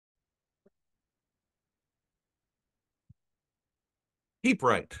Keep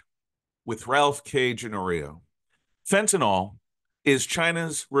Right with Ralph K. Ginorio. Fentanyl is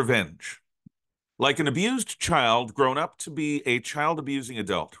China's revenge. Like an abused child grown up to be a child abusing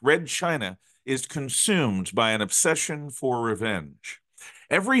adult, Red China is consumed by an obsession for revenge.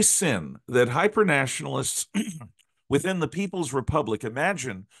 Every sin that hyper-nationalists within the People's Republic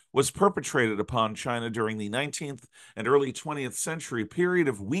imagine was perpetrated upon China during the 19th and early 20th century period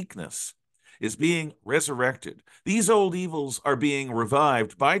of weakness is being resurrected. These old evils are being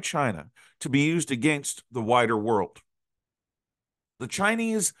revived by China to be used against the wider world. The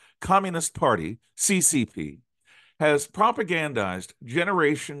Chinese Communist Party, CCP, has propagandized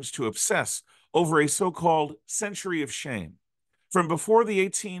generations to obsess over a so-called century of shame. From before the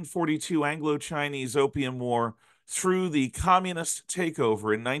 1842 Anglo-Chinese Opium War through the communist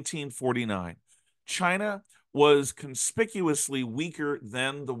takeover in 1949, China was conspicuously weaker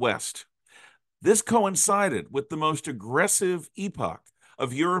than the West. This coincided with the most aggressive epoch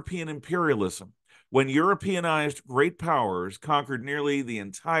of European imperialism, when Europeanized great powers conquered nearly the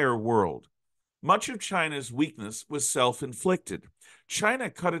entire world. Much of China's weakness was self-inflicted.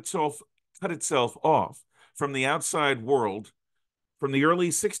 China cut itself off from the outside world from the early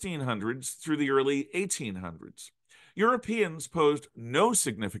 1600s through the early 1800s. Europeans posed no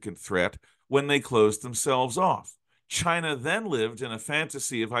significant threat when they closed themselves off. China then lived in a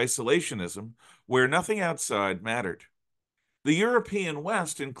fantasy of isolationism where nothing outside mattered. The European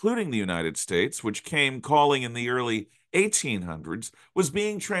West, including the United States, which came calling in the early 1800s, was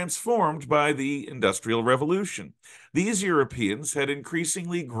being transformed by the Industrial Revolution. These Europeans had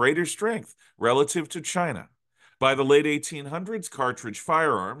increasingly greater strength relative to China. By the late 1800s, cartridge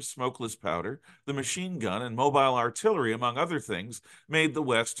firearms, smokeless powder, the machine gun, and mobile artillery, among other things, made the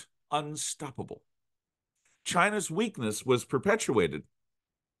West unstoppable. China's weakness was perpetuated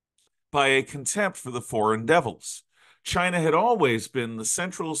by a contempt for the foreign devils. China had always been the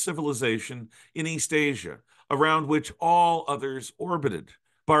central civilization in East Asia, around which all others orbited.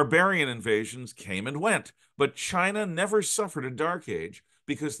 Barbarian invasions came and went, but China never suffered a dark age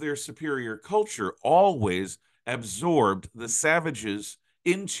because their superior culture always absorbed the savages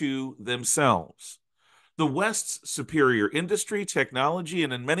into themselves. The West's superior industry, technology,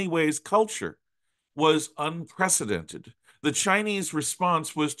 and in many ways culture was unprecedented. The Chinese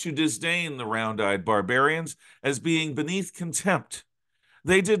response was to disdain the round-eyed barbarians as being beneath contempt.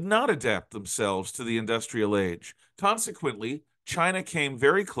 They did not adapt themselves to the industrial age. Consequently, China came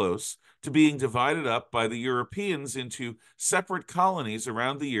very close to being divided up by the Europeans into separate colonies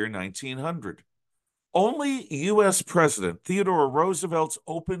around the year 1900. Only U.S. President Theodore Roosevelt's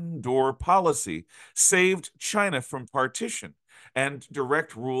open door policy saved China from partition and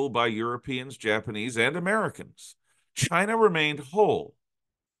direct rule by Europeans, Japanese, and Americans. China remained whole,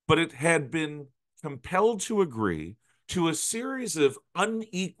 but it had been compelled to agree to a series of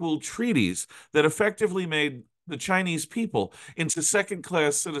unequal treaties that effectively made the Chinese people into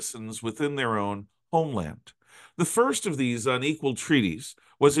second-class citizens within their own homeland. The first of these unequal treaties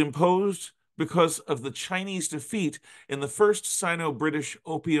was imposed because of the Chinese defeat in the First Sino-British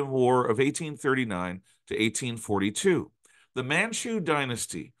Opium War of 1839 to 1842. The Manchu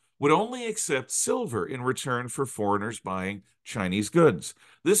dynasty would only accept silver in return for foreigners buying Chinese goods.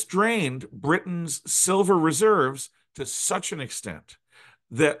 This drained Britain's silver reserves to such an extent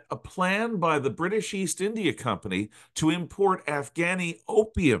that a plan by the British East India Company to import Afghani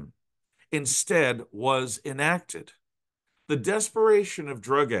opium instead was enacted. The desperation of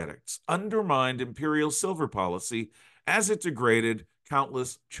drug addicts undermined imperial silver policy as it degraded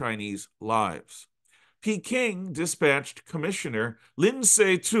countless Chinese lives. Peking dispatched Commissioner Lin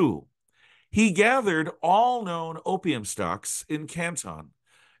Tse-hsu. He gathered all known opium stocks in Canton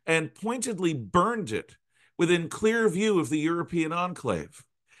and pointedly burned it within clear view of the European enclave.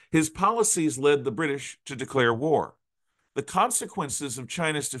 His policies led the British to declare war. The consequences of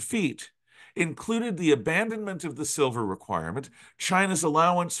China's defeat included the abandonment of the silver requirement, China's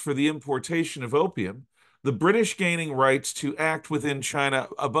allowance for the importation of opium, the British gaining rights to act within China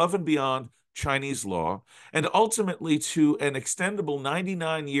above and beyond Chinese law, and ultimately to an extendable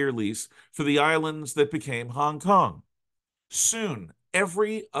 99-year lease for the islands that became Hong Kong. Soon,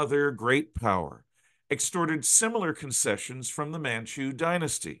 every other great power extorted similar concessions from the Manchu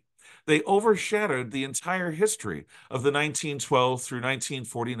dynasty. They overshadowed the entire history of the 1912 through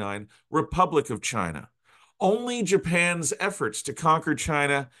 1949 Republic of China. Only Japan's efforts to conquer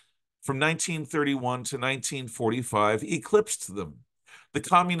China from 1931 to 1945 eclipsed them. The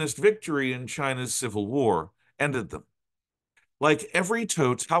communist victory in China's Civil War ended them. Like every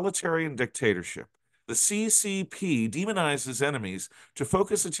totalitarian dictatorship, The CCP demonizes enemies to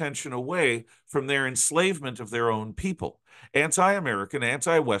focus attention away from their enslavement of their own people. Anti-American,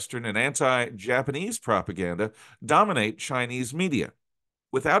 anti-Western, and anti-Japanese propaganda dominate Chinese media.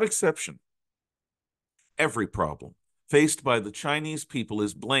 Without exception, every problem faced by the Chinese people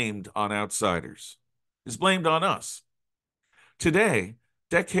is blamed on outsiders, is blamed on us. Today,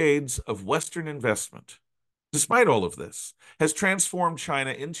 decades of Western investment, despite all of this, has transformed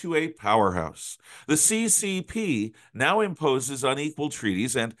China into a powerhouse. The CCP now imposes unequal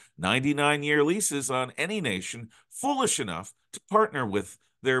treaties and 99-year leases on any nation foolish enough to partner with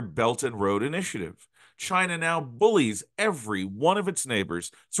their Belt and Road Initiative. China now bullies every one of its neighbors,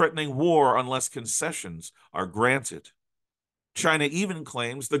 threatening war unless concessions are granted. China even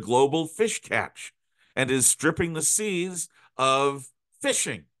claims the global fish catch and is stripping the seas of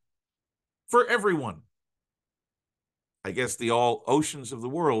fishing for everyone. I guess the all oceans of the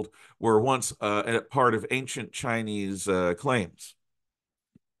world were once a part of ancient Chinese claims.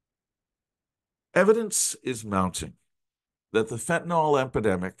 Evidence is mounting that the fentanyl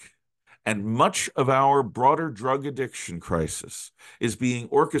epidemic and much of our broader drug addiction crisis is being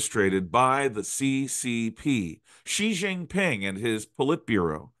orchestrated by the CCP. Xi Jinping and his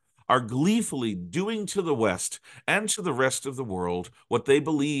Politburo are gleefully doing to the West and to the rest of the world what they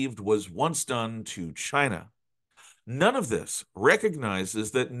believed was once done to China. None of this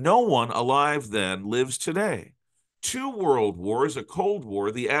recognizes that no one alive then lives today. 2 world wars, a Cold War,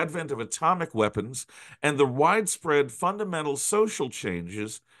 the advent of atomic weapons, and the widespread fundamental social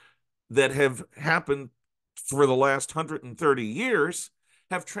changes that have happened for the last 130 years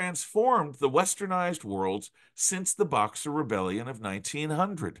have transformed the westernized world since the Boxer Rebellion of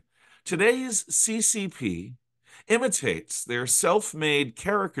 1900. Today's CCP imitates their self-made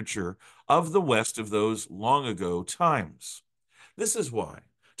caricature of the West of those long ago times. This is why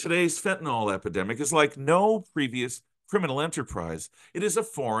today's fentanyl epidemic is like no previous criminal enterprise. It is a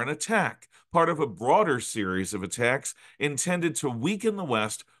foreign attack, part of a broader series of attacks intended to weaken the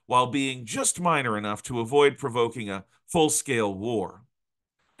West while being just minor enough to avoid provoking a full-scale war.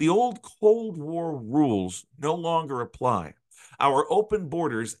 The old Cold War rules no longer apply. Our open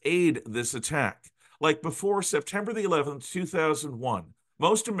borders aid this attack. Like before September the 11th, 2001,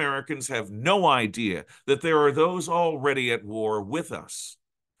 most Americans have no idea that there are those already at war with us.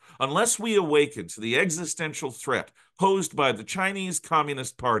 Unless we awaken to the existential threat posed by the Chinese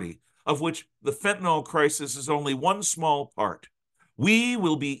Communist Party, of which the fentanyl crisis is only one small part, we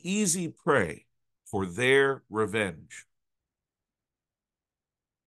will be easy prey for their revenge.